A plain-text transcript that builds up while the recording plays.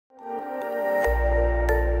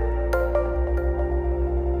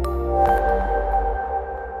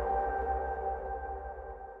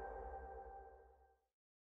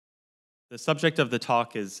The subject of the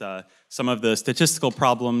talk is some of the statistical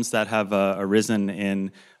problems that have arisen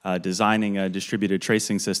in designing a distributed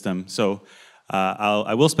tracing system. So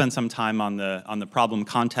I will spend some time on the problem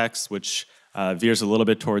context, which veers a little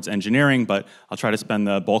bit towards engineering, but I'll try to spend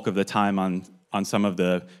the bulk of the time on some of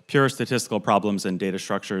the pure statistical problems and data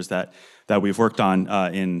structures that we've worked on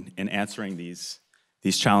in answering these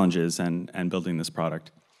challenges and building this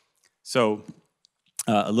product. So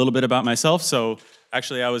a little bit about myself. So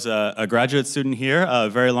actually, I was a graduate student here a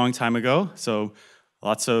very long time ago, so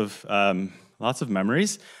lots of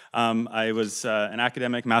memories. I was an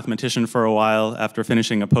academic mathematician for a while. After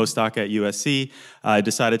finishing a postdoc at USC, I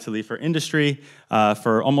decided to leave for industry.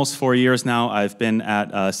 For almost 4 years now, I've been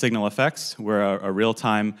at SignalFX. We're a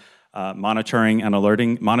real-time monitoring and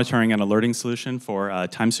alerting solution for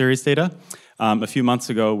time series data. A few months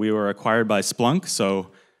ago, we were acquired by Splunk, so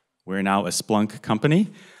we're now a Splunk company.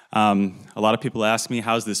 A lot of people ask me,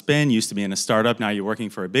 how's this been? Used to be in a startup, now you're working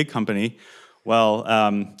for a big company. Well,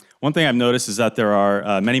 one thing I've noticed is that there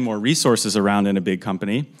are many more resources around in a big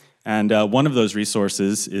company, and one of those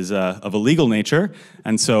resources is of a legal nature,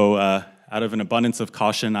 and so out of an abundance of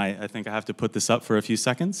caution, I think I have to put this up for a few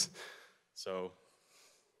seconds. So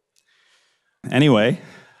anyway,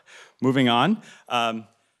 moving on.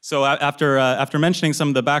 So after mentioning some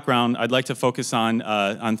of the background, I'd like to focus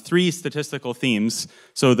on three statistical themes.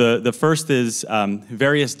 So the first is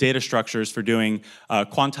various data structures for doing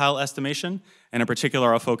quantile estimation, and in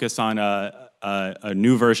particular, I'll focus on a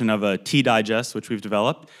new version of a T-digest, which we've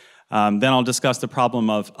developed. Then I'll discuss the problem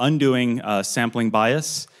of undoing sampling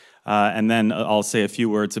bias, and then I'll say a few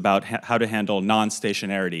words about how to handle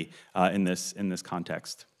non-stationarity in this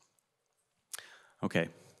context. Okay.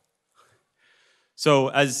 So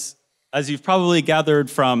as you've probably gathered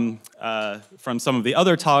from some of the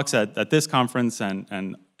other talks at this conference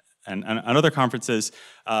and other conferences,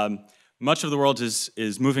 much of the world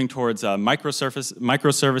is moving towards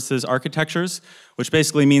microservices architectures, which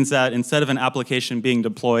basically means that instead of an application being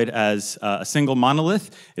deployed as a single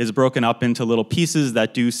monolith, it is broken up into little pieces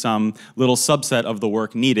that do some little subset of the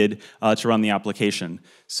work needed to run the application.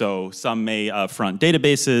 So some may front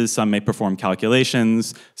databases, some may perform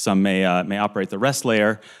calculations, some may operate the REST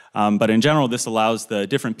layer. But in general, this allows the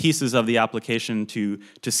different pieces of the application to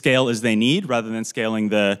scale as they need, rather than scaling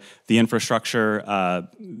the infrastructure,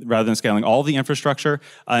 rather than scaling all the infrastructure.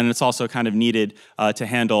 And it's also kind of needed to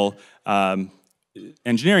handle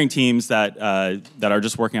engineering teams that are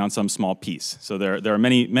just working on some small piece. So there are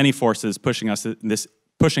many forces pushing us in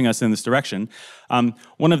this direction.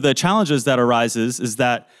 One of the challenges that arises is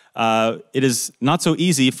that it is not so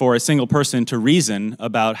easy for a single person to reason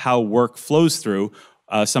about how work flows through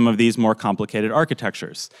some of these more complicated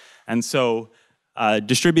architectures. And so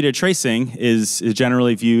distributed tracing is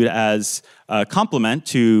generally viewed as a complement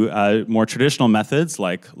to more traditional methods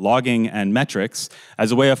like logging and metrics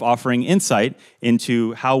as a way of offering insight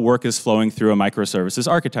into how work is flowing through a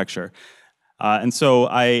microservices architecture. And so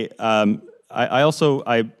I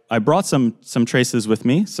brought some traces with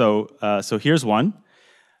me. So here's one.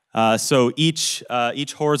 So each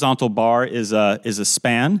horizontal bar is a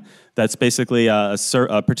span. That's basically a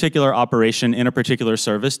particular operation in a particular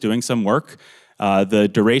service doing some work. The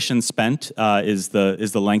duration spent is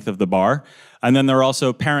the length of the bar. And then there are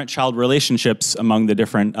also parent-child relationships among the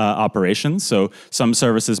different operations. So some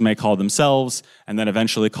services may call themselves and then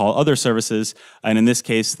eventually call other services. And in this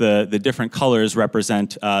case, the different colors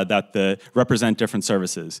represent different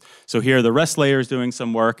services. So here the REST layer is doing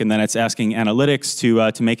some work, and then it's asking analytics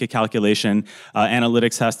to make a calculation.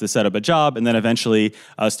 Analytics has to set up a job, and then eventually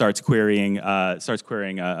starts querying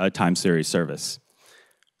a time series service.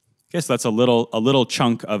 Okay, so that's a little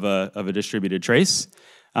chunk of a distributed trace.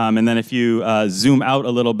 And then if you zoom out a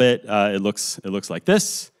little bit, it looks like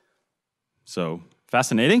this. So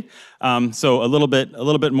fascinating. So a little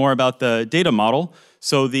bit more about the data model.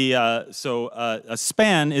 So a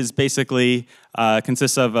span is basically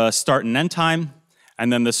consists of a start and end time,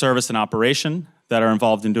 and then the service and operation that are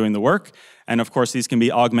involved in doing the work. And of course, these can be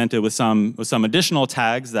augmented with some additional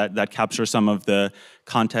tags that capture some of the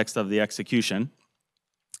context of the execution.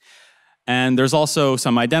 And there's also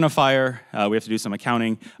some identifier. We have to do some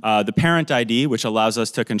accounting. The parent ID, which allows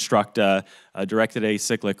us to construct a directed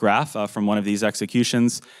acyclic graph from one of these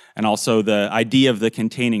executions, and also the ID of the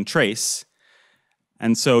containing trace.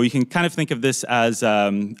 And so you can kind of think of this as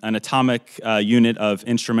an atomic unit of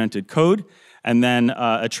instrumented code. And then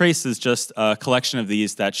a trace is just a collection of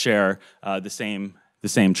these that share the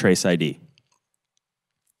same trace ID.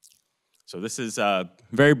 So this is a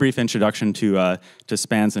very brief introduction to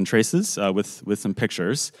spans and traces with some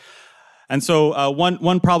pictures. And so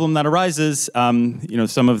one problem that arises,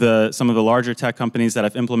 some of the larger tech companies that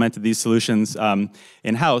have implemented these solutions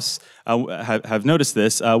in-house have noticed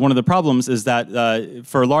this. One of the problems is that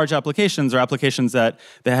for large applications or applications that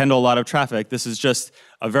they handle a lot of traffic, this is just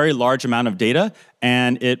a very large amount of data,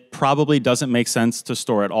 and it probably doesn't make sense to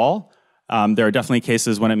store it all. There are definitely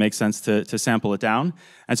cases when it makes sense to sample it down.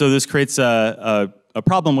 And so this creates a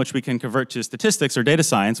problem which we can convert to statistics or data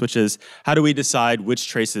science, which is how do we decide which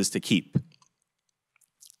traces to keep?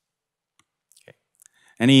 Okay.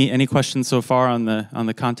 Any questions so far on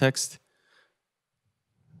the context?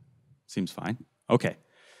 Seems fine. Okay.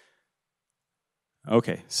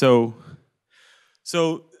 Okay. So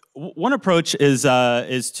one approach is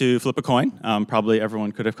to flip a coin. Probably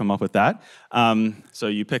everyone could have come up with that. So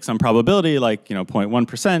you pick some probability, like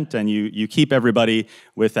 0.1%, and you keep everybody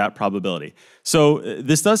with that probability. So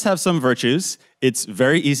this does have some virtues. It's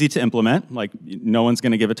very easy to implement. Like no one's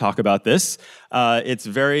going to give a talk about this. It's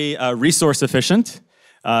very resource efficient.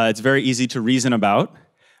 It's very easy to reason about.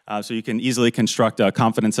 So you can easily construct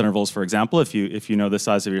confidence intervals, for example, if you know the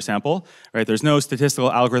size of your sample. Right? There's no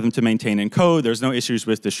statistical algorithm to maintain in code. There's no issues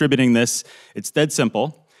with distributing this. It's dead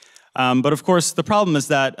simple. But of course, the problem is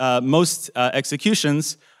that most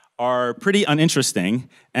executions are pretty uninteresting,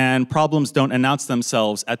 and problems don't announce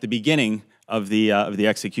themselves at the beginning of the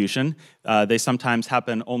execution. They sometimes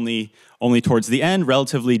happen only towards the end,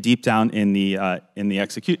 relatively deep down in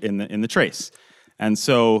the trace. And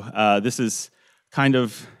so this is kind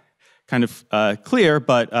of clear,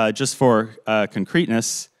 but just for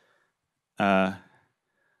concreteness, I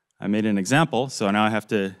made an example. So now I have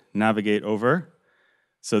to navigate over.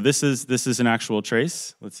 So this is an actual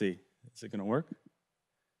trace. Let's see, is it going to work?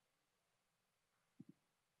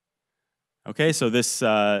 Okay, so this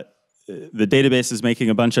the database is making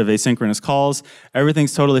a bunch of asynchronous calls.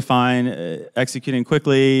 Everything's totally fine, executing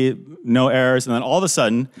quickly, no errors, and then all of a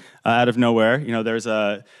sudden, out of nowhere, there's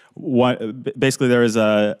basically there is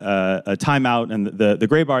a timeout, and the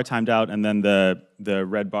gray bar timed out, and then the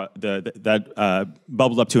red bar that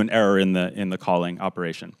bubbled up to an error in the calling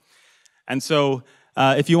operation. And so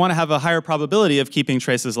if you want to have a higher probability of keeping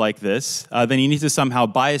traces like this, then you need to somehow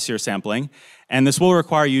bias your sampling. And this will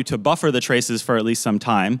require you to buffer the traces for at least some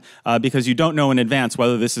time because you don't know in advance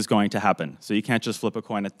whether this is going to happen. So you can't just flip a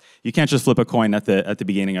coin at the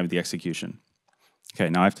beginning of the execution. Okay,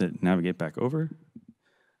 now I have to navigate back over.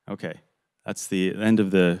 Okay, that's the end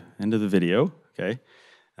of the video. Okay,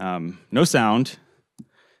 no sound.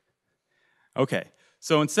 Okay.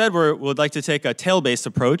 So instead, we'd like to take a tail-based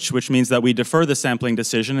approach, which means that we defer the sampling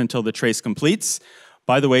decision until the trace completes.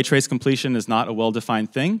 By the way, trace completion is not a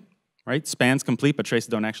well-defined thing, right? Spans complete, but traces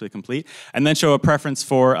don't actually complete. And then show a preference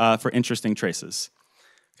for interesting traces.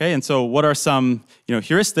 Okay, and so what are some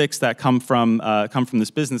heuristics that come from this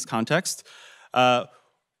business context?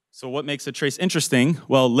 So what makes a trace interesting?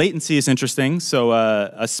 Well, latency is interesting. So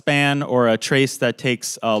a span or a trace that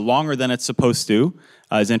takes longer than it's supposed to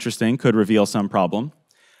is interesting, could reveal some problem.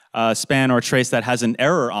 A span or trace that has an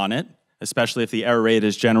error on it, especially if the error rate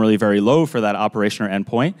is generally very low for that operation or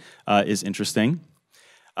endpoint, is interesting.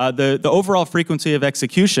 The overall frequency of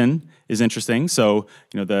execution is interesting. So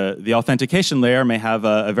the authentication layer may have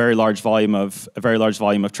a very large volume of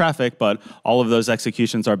traffic, but all of those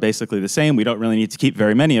executions are basically the same. We don't really need to keep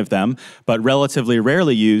very many of them, but relatively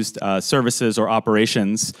rarely used services or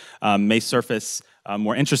operations may surface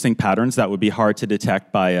more interesting patterns that would be hard to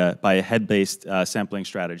detect by a head-based sampling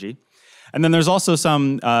strategy. And then there's also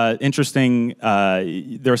some interesting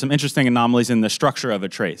anomalies in the structure of a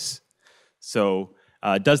trace. So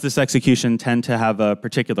does this execution tend to have a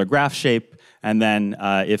particular graph shape? And then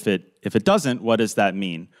if it doesn't, what does that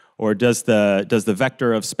mean? Or does the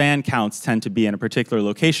vector of span counts tend to be in a particular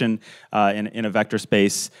location in a vector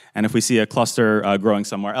space? And if we see a cluster growing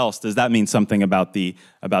somewhere else, does that mean something about the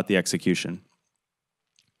execution?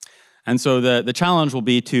 And so the challenge will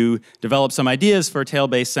be to develop some ideas for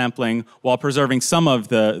tail-based sampling while preserving some of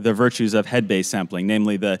the virtues of head-based sampling,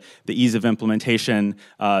 namely the ease of implementation,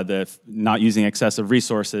 the not using excessive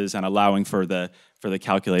resources, and allowing for the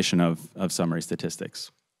calculation of summary statistics.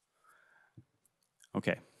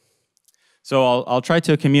 Okay. So I'll try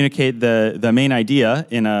to communicate the main idea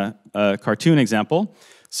in a cartoon example.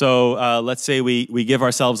 So let's say we give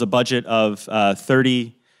ourselves a budget of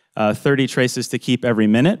 30 traces to keep every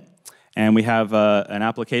minute. And we have an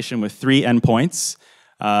application with 3 endpoints.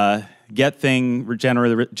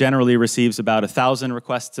 GetThing generally receives about 1,000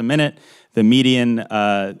 requests a minute. The median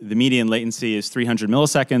latency is 300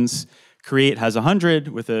 milliseconds. Create has 100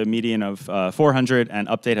 with a median of 400, and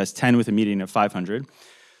update has 10 with a median of 500.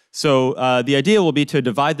 So the idea will be to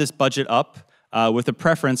divide this budget up with a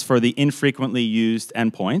preference for the infrequently used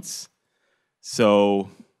endpoints. So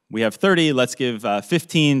we have 30, let's give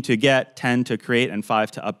 15 to get, 10 to create, and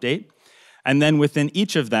 5 to update. And then within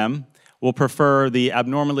each of them, we'll prefer the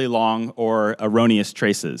abnormally long or erroneous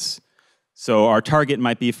traces. So our target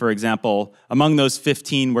might be, for example, among those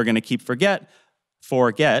 15 we're going to keep for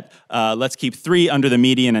get, let's keep 3 under the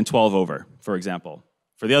median and 12 over, for example.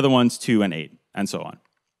 For the other ones, 2 and 8, and so on.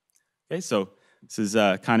 Okay, so this is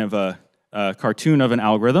kind of a cartoon of an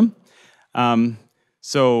algorithm. In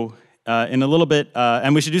a little bit,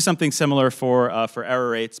 and we should do something similar for error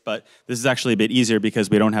rates, but this is actually a bit easier because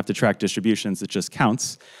we don't have to track distributions, it just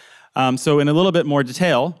counts. So in a little bit more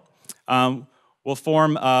detail, we'll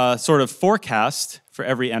form a sort of forecast for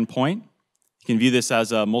every endpoint. You can view this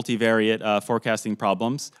as a multivariate forecasting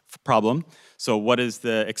problem. So what is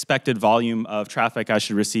the expected volume of traffic I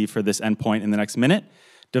should receive for this endpoint in the next minute?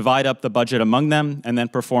 Divide up the budget among them, and then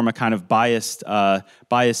perform a kind of biased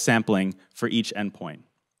sampling for each endpoint.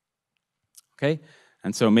 Okay,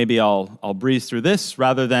 and so maybe I'll breeze through this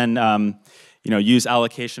rather than use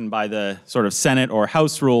allocation by the sort of Senate or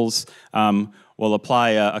House rules. We'll apply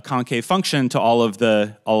a concave function to all of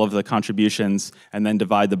the contributions and then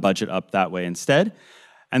divide the budget up that way instead.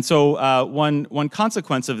 And so one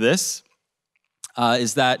consequence of this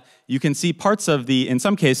is that you can see parts of in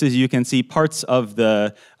some cases, you can see parts of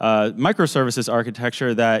the microservices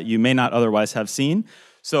architecture that you may not otherwise have seen.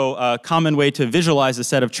 So a common way to visualize a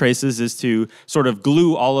set of traces is to sort of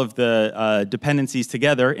glue all of the dependencies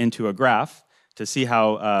together into a graph to see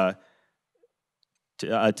how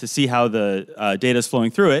the data is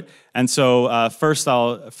flowing through it. And so first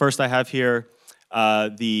I have here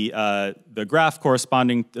the graph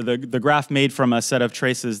corresponding the graph made from a set of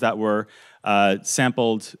traces that were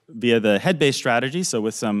sampled via the head-based strategy, so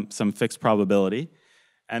with some fixed probability.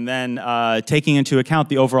 And then taking into account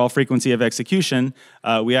the overall frequency of execution,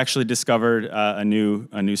 we actually discovered a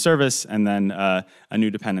new service and then a new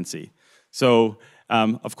dependency. So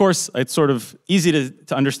of course, it's sort of easy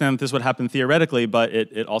to understand that this would happen theoretically, but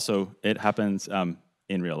it happens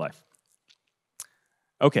in real life.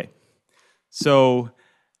 Okay, so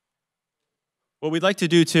what we'd like to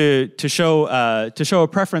do to show a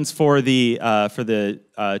preference for the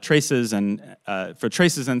traces and for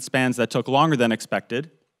traces and spans that took longer than expected,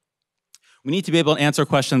 we need to be able to answer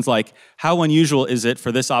questions like, how unusual is it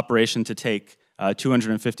for this operation to take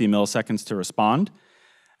 250 milliseconds to respond?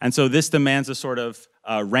 And so this demands a sort of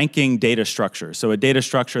ranking data structure. So a data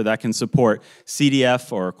structure that can support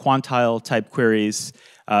CDF or quantile type queries,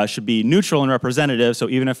 should be neutral and representative. So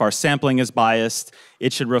even if our sampling is biased,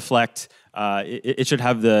 it should reflect, it should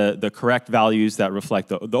have the correct values that reflect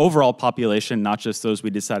the overall population, not just those we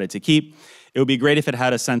decided to keep. It would be great if it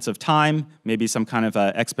had a sense of time, maybe some kind of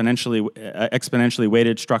exponentially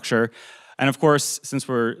weighted structure. And of course, since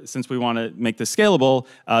we want to make this scalable,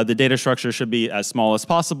 the data structure should be as small as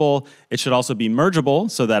possible. It should also be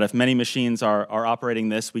mergeable, so that if many machines are operating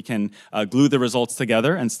this, we can glue the results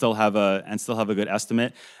together and still have a good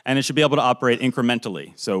estimate. And it should be able to operate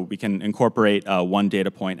incrementally, so we can incorporate one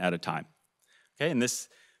data point at a time. Okay, and this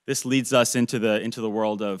leads us into the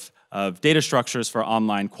world of data structures for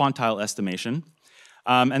online quantile estimation.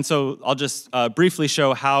 And so I'll just briefly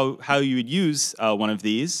show how you would use one of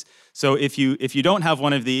these. So if you don't have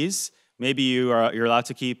one of these, maybe you're allowed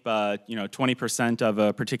to keep 20% of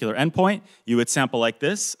a particular endpoint. You would sample like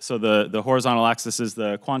this. So the horizontal axis is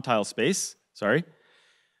the quantile space. Sorry.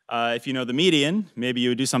 If you know the median, maybe you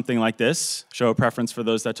would do something like this. Show a preference for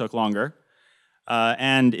those that took longer.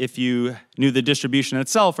 And if you knew the distribution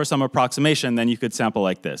itself or some approximation, then you could sample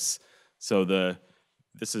like this. So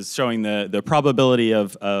this is showing the probability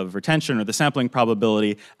of retention or the sampling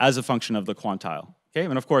probability as a function of the quantile. Okay,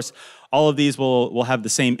 and of course, all of these will have the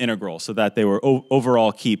same integral, so that they will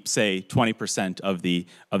overall keep, say, 20% of the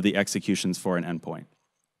executions for an endpoint.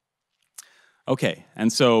 Okay,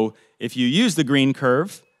 and so if you use the green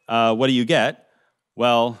curve, what do you get?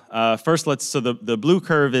 Well, first the blue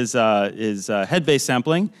curve is head-based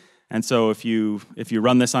sampling, and so if you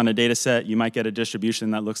run this on a data set, you might get a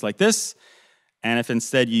distribution that looks like this. And if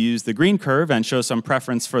instead you use the green curve and show some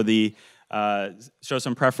preference for the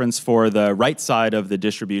right side of the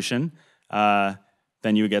distribution,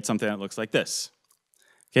 then you would get something that looks like this.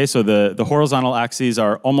 Okay, so the horizontal axes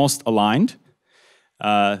are almost aligned.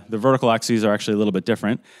 The vertical axes are actually a little bit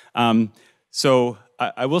different. So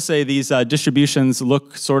I will say these distributions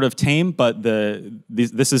look sort of tame, but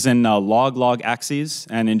this is in log axes,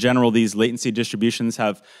 and in general, these latency distributions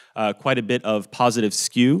have quite a bit of positive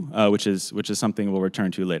skew, which is something we'll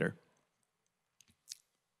return to later.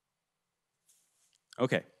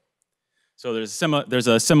 Okay, So there's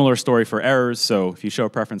a similar story for errors. So if you show a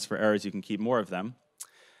preference for errors, you can keep more of them.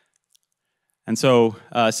 And so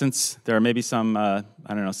since there are maybe some, I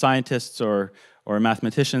don't know, scientists or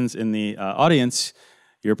mathematicians in the audience,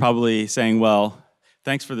 you're probably saying, well,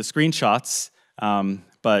 thanks for the screenshots,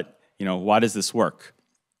 but why does this work?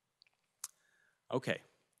 Okay,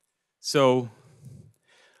 so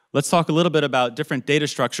let's talk a little bit about different data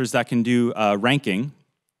structures that can do ranking.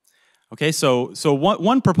 Okay, so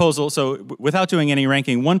one proposal, so without doing any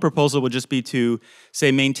ranking, one proposal would just be to,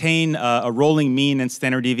 say, maintain a rolling mean and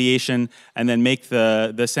standard deviation, and then make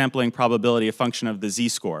the sampling probability a function of the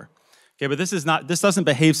z-score. Okay, but this doesn't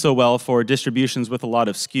behave so well for distributions with a lot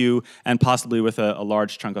of skew and possibly with a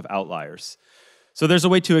large chunk of outliers. So there's a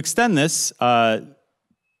way to extend this to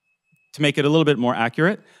make it a little bit more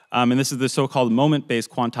accurate, and this is the so-called moment-based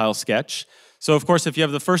quantile sketch. So of course, if you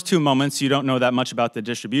have the first two moments, you don't know that much about the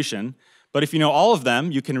distribution. But if you know all of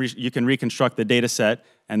them, you can reconstruct the data set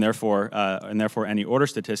and therefore any order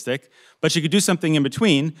statistic. But you could do something in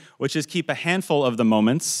between, which is keep a handful of the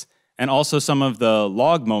moments and also some of the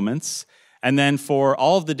log moments. And then for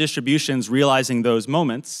all of the distributions realizing those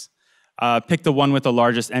moments, pick the one with the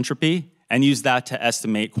largest entropy and use that to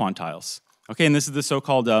estimate quantiles. Okay, and this is the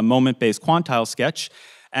so-called moment-based quantile sketch.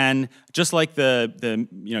 And just like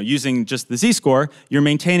using just the z-score, you're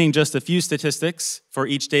maintaining just a few statistics for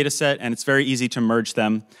each data set, and it's very easy to merge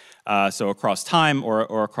them, so across time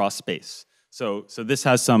or across space. So this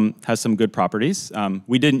has some good properties.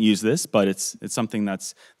 We didn't use this, but it's something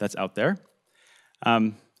that's out there.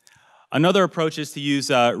 Another approach is to use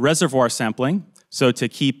reservoir sampling. So to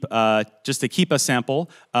keep a sample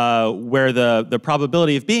where the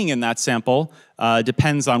probability of being in that sample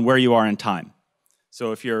depends on where you are in time.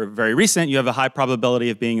 So if you're very recent, you have a high probability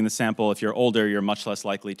of being in the sample. If you're older, you're much less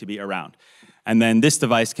likely to be around. And then this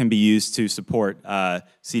device can be used to support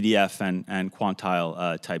CDF and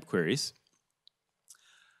quantile type queries.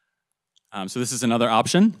 So this is another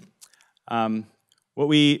option. What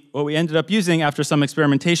we ended up using after some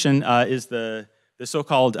experimentation is the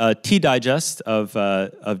so-called T-digest of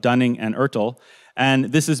Dunning and Ertel. And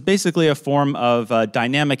this is basically a form of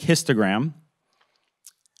dynamic histogram.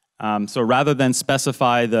 So rather than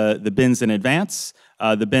specify the bins in advance,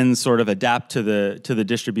 the bins sort of adapt to the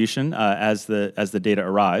distribution as the data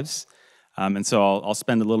arrives. And so I'll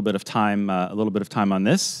spend a little bit of time on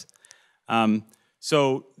this.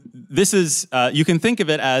 So this is you can think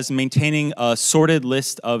of it as maintaining a sorted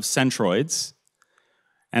list of centroids,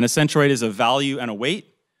 and a centroid is a value and a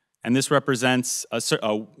weight, and this represents a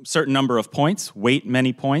certain number of points, weight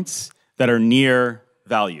many points that are near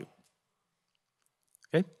value.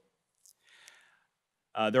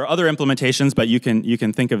 There are other implementations, but you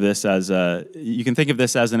can think of this as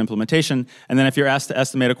an implementation. And then if you're asked to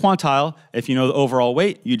estimate a quantile, if you know the overall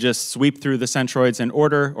weight, you just sweep through the centroids in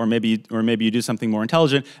order, or maybe you do something more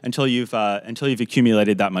intelligent until you've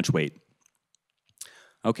accumulated that much weight.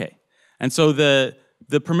 Okay, and so the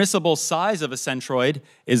permissible size of a centroid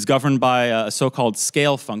is governed by a so-called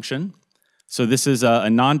scale function. So this is a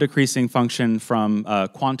non-decreasing function from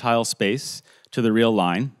quantile space to the real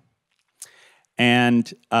line.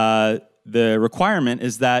 And the requirement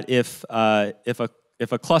is that if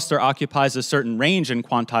a cluster occupies a certain range in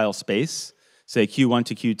quantile space, say Q1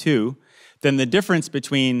 to Q2, then the difference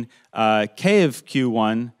between K of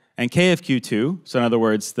Q1 and K of Q2, so in other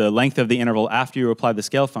words, the length of the interval after you apply the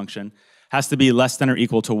scale function, has to be less than or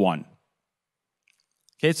equal to 1.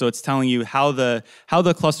 Okay, so it's telling you how the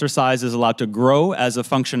cluster size is allowed to grow as a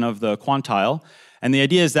function of the quantile. And the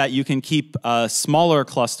idea is that you can keep smaller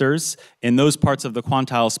clusters in those parts of the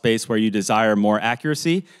quantile space where you desire more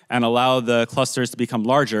accuracy, and allow the clusters to become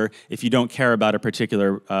larger if you don't care about a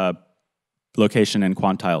particular location in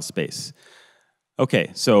quantile space.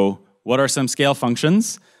 Okay, so what are some scale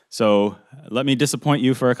functions? So let me disappoint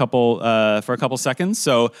you for a couple seconds.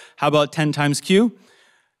 So how about 10 times Q?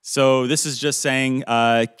 So this is just saying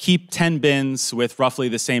keep 10 bins with roughly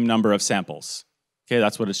the same number of samples. Okay,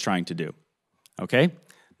 that's what it's trying to do. Okay,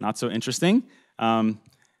 not so interesting.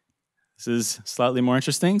 This is slightly more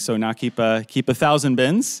interesting. So now keep 1,000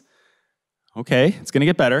 bins. Okay, it's going to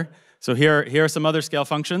get better. So here are some other scale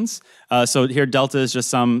functions. So here delta is just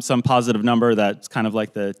some positive number that's kind of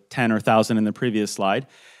like the 10 or 1,000 in the previous slide.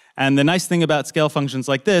 And the nice thing about scale functions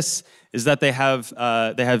like this is that they have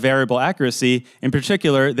variable accuracy. In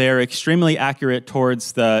particular, they are extremely accurate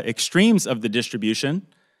towards the extremes of the distribution.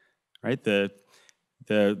 Right,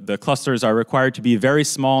 the clusters are required to be very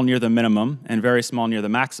small near the minimum and very small near the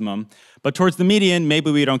maximum. But towards the median,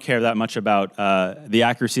 maybe we don't care that much about the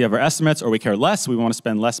accuracy of our estimates, or we care less. We want to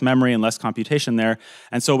spend less memory and less computation there.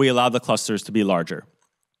 And so we allow the clusters to be larger.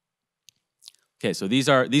 Okay, so these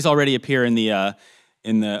already appear in the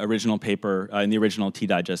original paper, in the original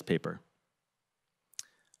T-Digest paper.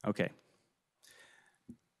 Okay.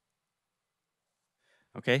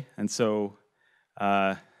 Okay, and so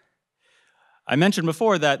I mentioned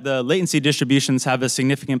before that the latency distributions have a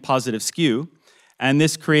significant positive skew, and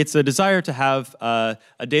this creates a desire to have a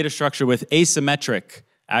data structure with asymmetric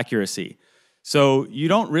accuracy. So you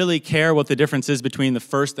don't really care what the difference is between the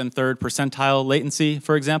first and third percentile latency,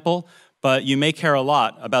 for example, but you may care a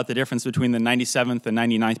lot about the difference between the 97th and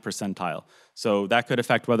 99th percentile. So that could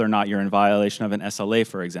affect whether or not you're in violation of an SLA,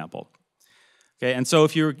 for example. Okay, and so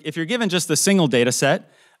if you're given just a single data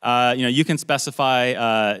set, you can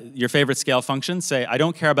specify your favorite scale function. Say, I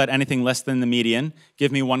don't care about anything less than the median.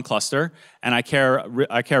 Give me one cluster, and I care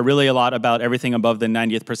really a lot about everything above the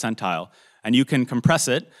 90th percentile. And you can compress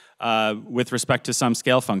it with respect to some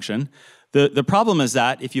scale function. The problem is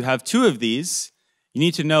that if you have two of these, you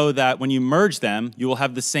need to know that when you merge them, you will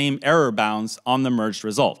have the same error bounds on the merged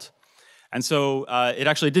result. And so it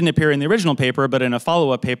actually didn't appear in the original paper, but in a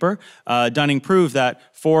follow-up paper, Dunning proved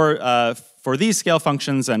that for these scale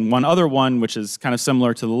functions and one other one, which is kind of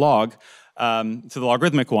similar to the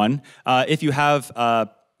logarithmic one, if you have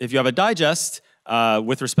a digest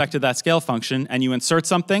with respect to that scale function and you insert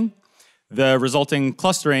something, the resulting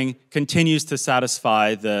clustering continues to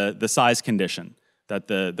satisfy the size condition, that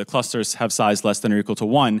the clusters have size less than or equal to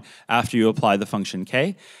 1 after you apply the function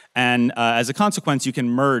k. And as a consequence, you can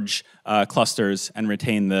merge clusters and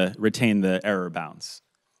retain the error bounds.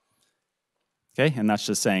 Okay, and that's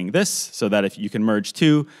just saying this, so that if you can merge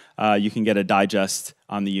two, you can get a digest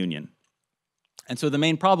on the union. And so the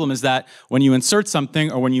main problem is that when you insert something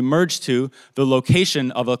or when you merge two, the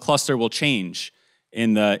location of a cluster will change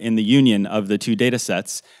in the union of the two data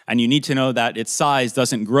sets, and you need to know that its size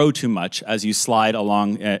doesn't grow too much as you slide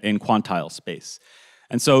along in quantile space.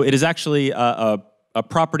 And so it is actually a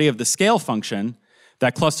property of the scale function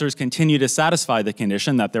that clusters continue to satisfy the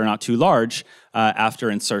condition that they're not too large after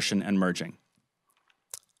insertion and merging.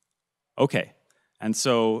 Okay, and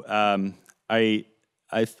so I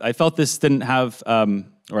felt this didn't have,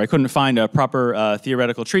 or I couldn't find a proper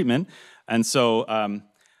theoretical treatment, and so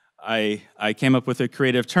I came up with a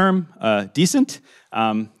creative term, decent,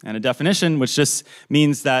 and a definition, which just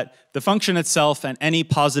means that the function itself and any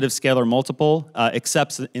positive scalar multiple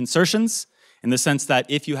accepts insertions, in the sense that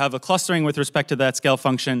if you have a clustering with respect to that scale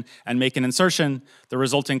function and make an insertion, the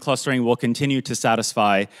resulting clustering will continue to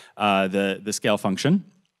satisfy the scale function,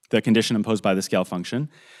 the condition imposed by the scale function.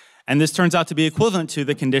 And this turns out to be equivalent to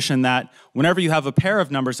the condition that whenever you have a pair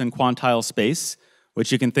of numbers in quantile space,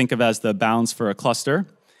 which you can think of as the bounds for a cluster,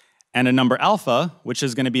 and a number alpha, which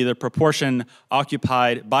is going to be the proportion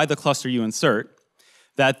occupied by the cluster you insert,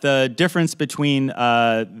 that the difference between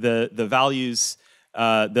the values,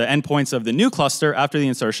 the endpoints of the new cluster after the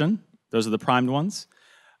insertion, those are the primed ones,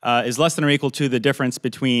 is less than or equal to the difference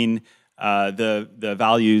between the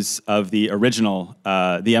values of the original,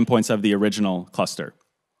 the endpoints of the original cluster.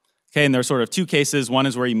 Okay, and there are sort of two cases. One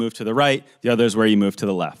is where you move to the right, the other is where you move to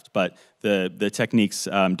the left, but the techniques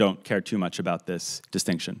don't care too much about this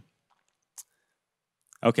distinction.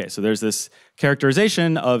 Okay, so there's this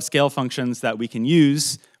characterization of scale functions that we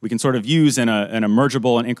can sort of use in a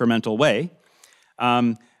mergeable and incremental way.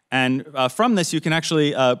 And from this, you can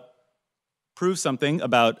actually prove something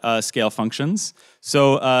about scale functions.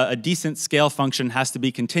 So a decent scale function has to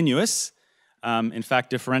be continuous, in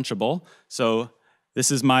fact, differentiable. So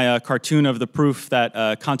this is my cartoon of the proof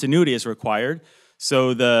that continuity is required.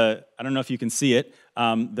 So I don't know if you can see it,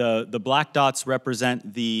 the black dots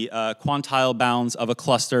represent the quantile bounds of a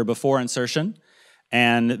cluster before insertion,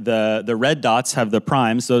 and the red dots have the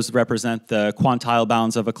primes. Those represent the quantile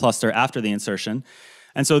bounds of a cluster after the insertion.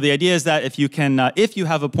 And so the idea is that if you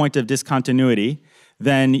have a point of discontinuity,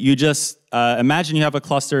 then you just imagine you have a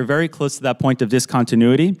cluster very close to that point of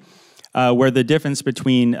discontinuity, where the difference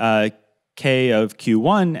between k of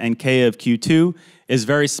q1 and k of q2 is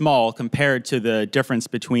very small compared to the difference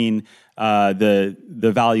between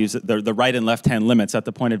the values, the right and left-hand limits at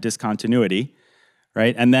the point of discontinuity,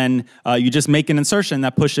 right? And then you just make an insertion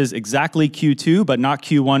that pushes exactly q2 but not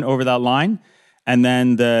q1 over that line, and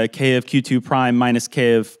then the k of q2 prime minus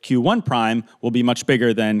k of q1 prime will be much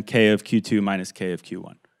bigger than k of q2 minus k of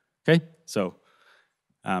q1. Okay, so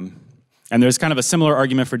and there's kind of a similar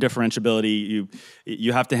argument for differentiability.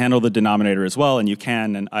 You have to handle the denominator as well, and you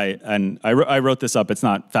can. And I wrote this up. It's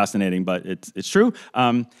not fascinating, but it's true.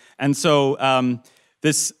 And so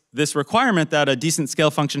this requirement that a decent scale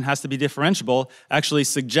function has to be differentiable actually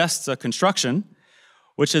suggests a construction,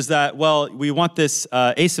 which is that, well, we want this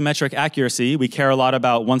asymmetric accuracy. We care a lot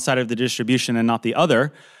about one side of the distribution and not the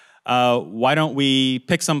other. why don't we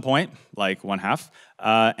pick some point, like 1/2,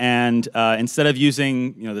 and instead of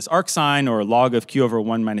using this arc sign or log of q over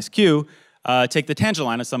 1 minus q, take the tangent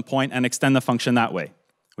line at some point and extend the function that way,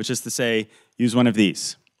 which is to say, use one of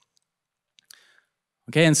these.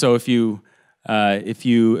 Okay, and so if you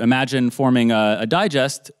imagine forming a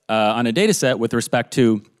digest on a data set with respect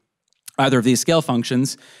to either of these scale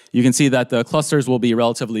functions, you can see that the clusters will be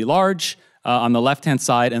relatively large on the left-hand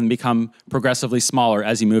side and become progressively smaller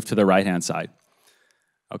as you move to the right-hand side.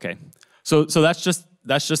 Okay, so that's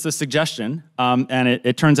just a suggestion, and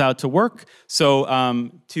it turns out to work. So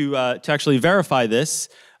to actually verify this,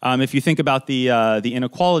 if you think about the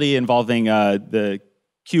inequality involving the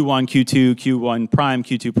Q1, Q2, Q1 prime,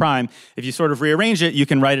 Q2 prime, if you sort of rearrange it, you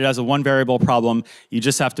can write it as a one-variable problem. You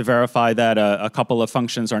just have to verify that a couple of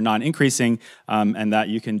functions are non-increasing, and that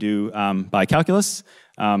you can do by calculus.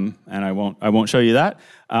 And I won't show you that.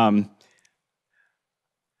 I'll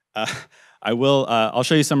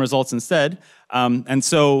show you some results instead. And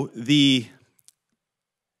so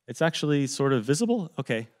it's actually sort of visible.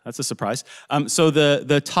 Okay, that's a surprise. So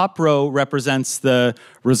the top row represents the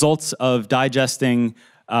results of digesting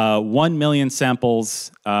 1 million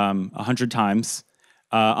samples 100 times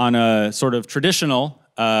on a sort of traditional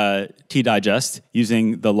t-digest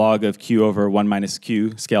using the log of q over 1 minus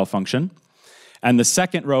q scale function. And the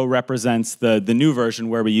second row represents the new version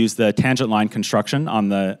where we use the tangent line construction on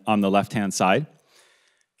the left-hand side.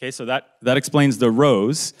 Okay, so that explains the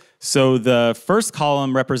rows. So the first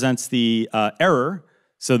column represents the error.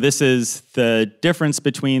 So this is the difference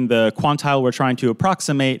between the quantile we're trying to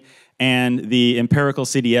approximate and the empirical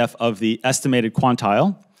CDF of the estimated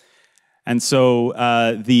quantile. And so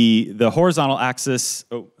the horizontal axis,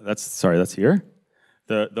 that's here.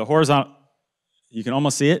 The horizontal, you can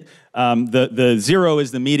almost see it. The 0 is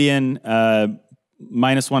the median,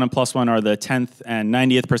 -1 and +1 are the 10th and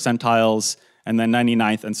 90th percentiles, and then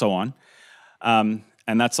 99th and so on. And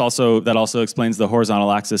that also explains the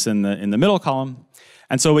horizontal axis in the middle column.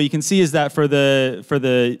 And so what you can see is that for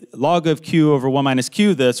the log of q over 1 minus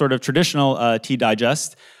q, the sort of traditional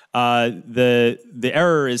t-digest, the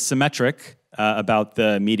error is symmetric about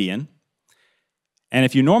the median. And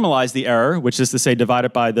if you normalize the error, which is to say divide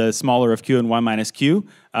it by the smaller of q and 1 minus q,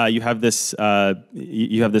 you have this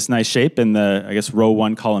nice shape in the, I guess, row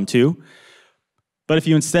 1, column 2. But if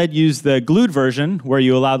you instead use the glued version, where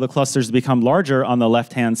you allow the clusters to become larger on the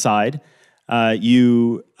left-hand side,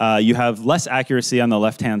 you have less accuracy on the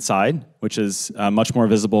left-hand side, which is much more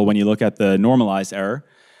visible when you look at the normalized error.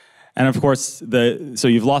 And of course, so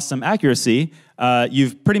you've lost some accuracy.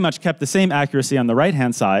 You've pretty much kept the same accuracy on the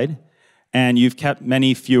right-hand side, and you've kept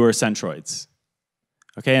many fewer centroids.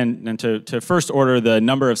 Okay, and to first order, the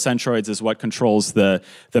number of centroids is what controls the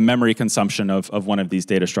memory consumption of one of these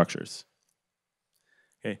data structures.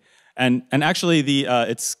 Okay, and actually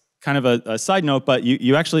it's kind of a side note, but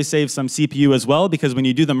you actually save some CPU as well, because when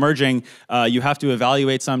you do the merging, you have to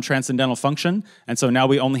evaluate some transcendental function, and so now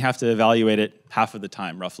we only have to evaluate it half of the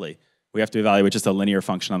time, roughly. We have to evaluate just a linear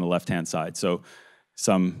function on the left-hand side, so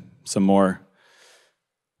some more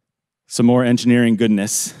engineering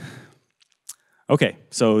goodness. Okay,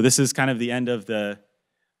 so this is kind of the end of the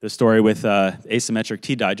story with asymmetric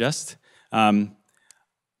t-digest.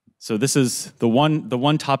 So this is the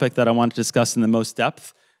one topic that I want to discuss in the most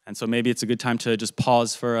depth, and so maybe it's a good time to just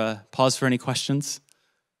pause for any questions.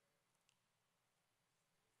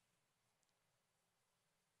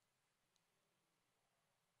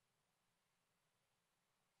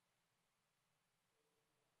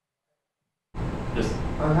 Yes.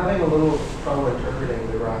 I'm having a little trouble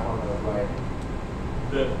interpreting the graph on the right.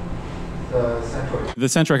 The centroid. The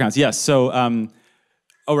centroid counts, yes. So,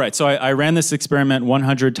 right. So I ran this experiment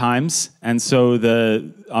 100 times, and so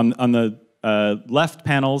on the left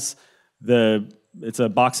panels, it's a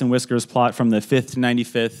box and whiskers plot from the 5th to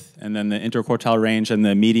 95th, and then the interquartile range, and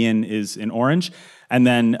the median is in orange. And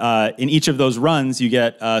then in each of those runs, you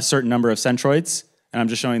get a certain number of centroids, and I'm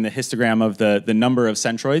just showing the histogram of the number of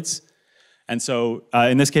centroids. And so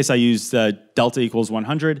in this case, I used delta equals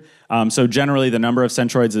 100. So generally, the number of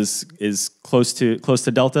centroids is close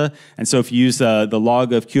to delta. And so if you use the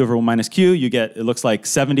log of q over 1 minus q, you get, it looks like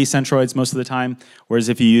 70 centroids most of the time. Whereas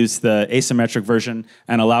if you use the asymmetric version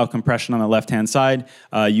and allow compression on the left-hand side,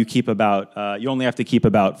 you only have to keep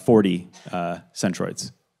about 40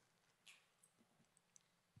 centroids.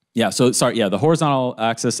 Yeah. So sorry. Yeah. The horizontal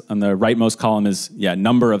axis on the rightmost column is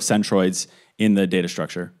number of centroids in the data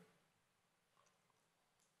structure.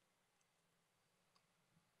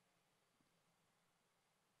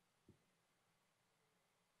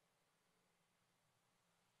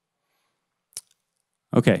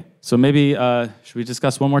 Okay, so maybe should we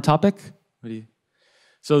discuss one more topic?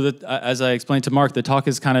 So that, as I explained to Mark, the talk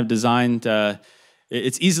is kind of designed,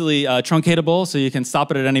 it's easily truncatable, so you can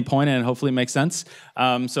stop it at any point and it hopefully makes sense.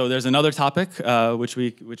 So there's another topic which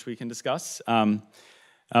we can discuss.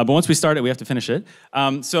 But once we start it, we have to finish it.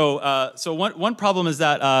 So one problem is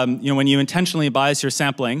that when you intentionally bias your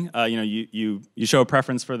sampling, you show a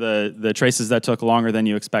preference for the traces that took longer than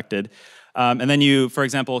you expected, and then you, for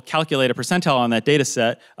example, calculate a percentile on that data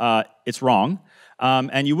set. It's wrong,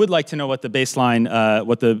 and you would like to know what the baseline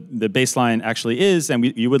actually is,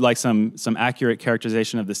 and you would like some accurate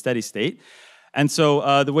characterization of the steady state. And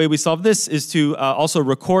so the way we solve this is to also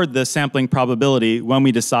record the sampling probability when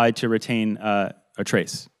we decide to retain a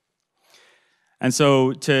trace. And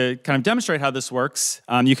so to kind of demonstrate how this works,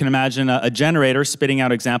 you can imagine a generator spitting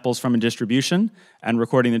out examples from a distribution and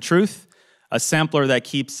recording the truth, a sampler that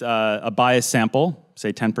keeps a biased sample,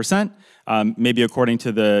 say 10%, maybe according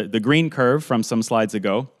to the green curve from some slides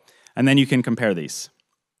ago, and then you can compare these.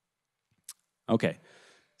 Okay,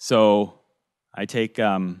 so I take,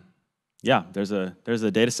 there's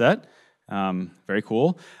a data set. Very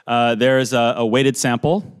cool. There's a weighted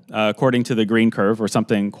sample according to the green curve, or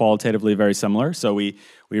something qualitatively very similar. So we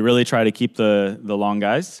really try to keep the long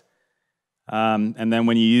guys. And then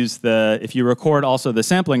when you use if you record also the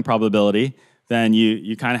sampling probability, then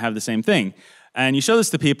you kind of have the same thing. And you show this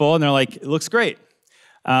to people, and they're like, it looks great.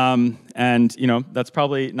 And that's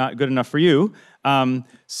probably not good enough for you. To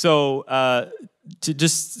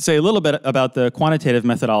just say a little bit about the quantitative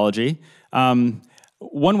methodology,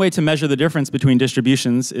 one way to measure the difference between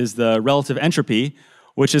distributions is the relative entropy,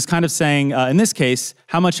 which is kind of saying, in this case,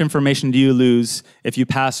 how much information do you lose if you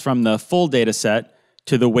pass from the full data set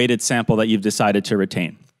to the weighted sample that you've decided to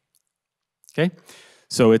retain. Okay,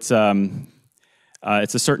 so it's a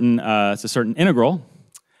certain integral.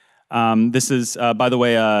 This is, by the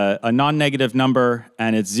way, a non-negative number,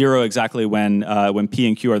 and it's 0 exactly when P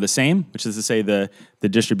and Q are the same, which is to say the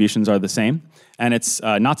distributions are the same, and it's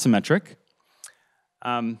not symmetric.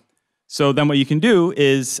 So then what you can do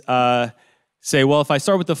is say, well, if I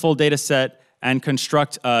start with the full data set and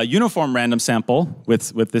construct a uniform random sample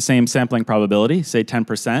with the same sampling probability, say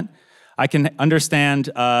 10%, I can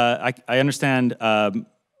understand, I understand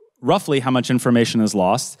roughly how much information is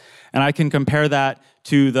lost, and I can compare that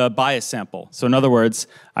to the bias sample. So in other words,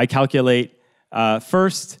 I calculate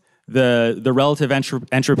first the relative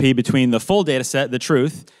entropy between the full data set, the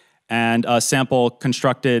truth, and a sample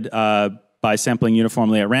constructed by sampling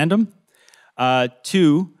uniformly at random,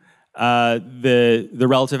 to the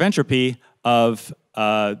relative entropy of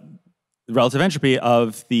the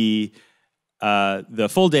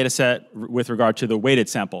full data set with regard to the weighted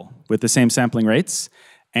sample with the same sampling rates.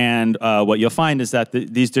 And what you'll find is that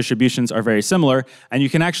these distributions are very similar, and you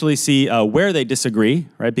can actually see where they disagree,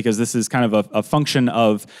 right? Because this is kind of a function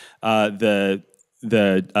of the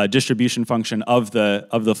distribution function of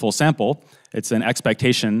the full sample. It's an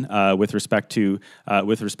expectation with respect to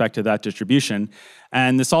that distribution,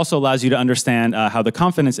 and this also allows you to understand how the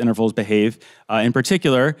confidence intervals behave. In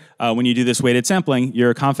particular, when you do this weighted sampling,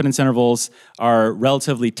 your confidence intervals are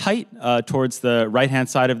relatively tight towards the right-hand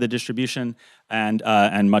side of the distribution, and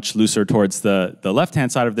much looser towards the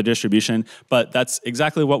left-hand side of the distribution. But that's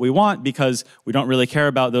exactly what we want, because we don't really care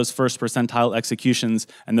about those first percentile executions,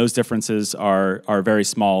 and those differences are very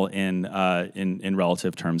small in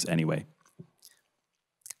relative terms anyway.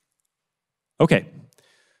 Okay.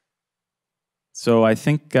 So I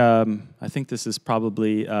think this is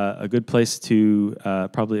probably a good place to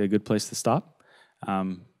stop.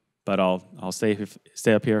 But I'll stay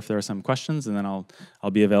up here if there are some questions, and then I'll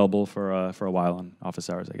be available for a while on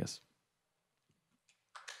office hours, I guess.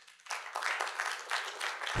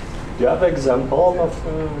 Do you have an example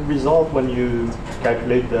of result when you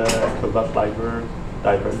calculate the covert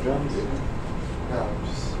divergence?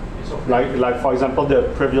 Like for example, the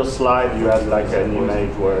previous slide, you had like an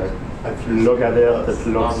image where if you look at it, it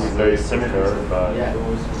looks very similar, but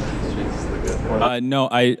no,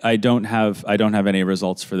 I don't have any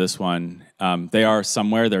results for this one. They are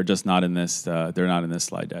somewhere. They're just not in this. They're not in this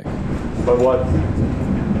slide deck. But what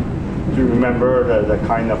do you remember the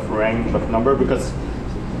kind of range of number? Because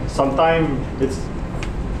sometimes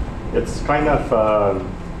it's kind of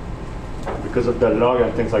because of the log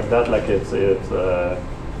and things like that. Like it's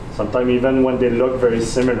sometimes even when they look very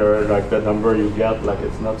similar, like the number you get, like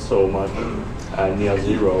it's not so much near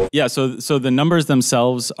 0. Yeah. So the numbers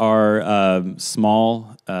themselves are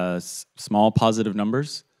small positive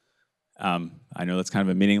numbers. I know that's kind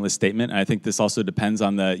of a meaningless statement. And I think this also depends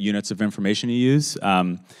on the units of information you use.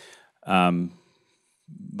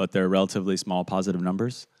 But they're relatively small positive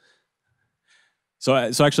numbers. So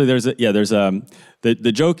actually,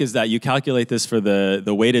 the joke is that you calculate this for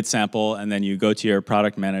the weighted sample, and then you go to your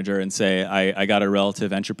product manager and say, I got a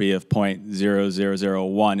relative entropy of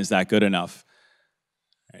 0.0001. Is that good enough?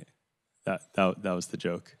 Right. That was the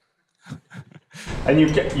joke. And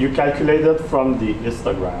you calculated from the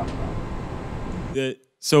histogram.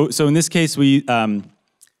 So in this case, we you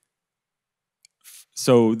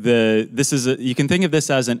can think of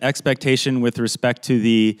this as an expectation with respect to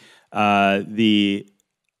the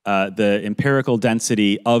empirical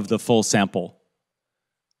density of the full sample.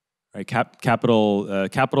 Right, capital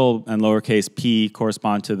and lowercase p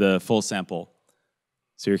correspond to the full sample.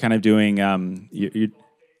 So you're kind of doing an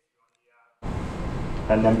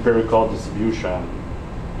empirical distribution.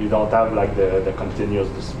 You don't have like the continuous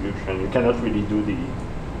distribution. You cannot really do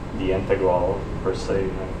the integral per se.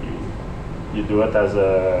 You do it as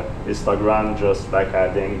a histogram, just like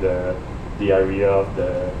adding the area of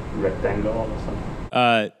the rectangle or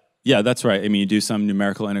something. Yeah, that's right. I mean, you do some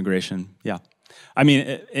numerical integration. Yeah. I mean,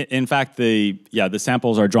 in fact, the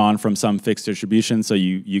samples are drawn from some fixed distribution, so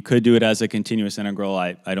you could do it as a continuous integral.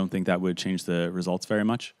 I don't think that would change the results very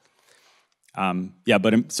much.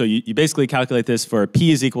 So you basically calculate this for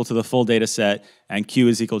p is equal to the full data set and q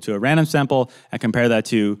is equal to a random sample, and compare that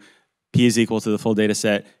to p is equal to the full data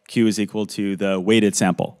set, q is equal to the weighted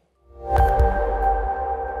sample.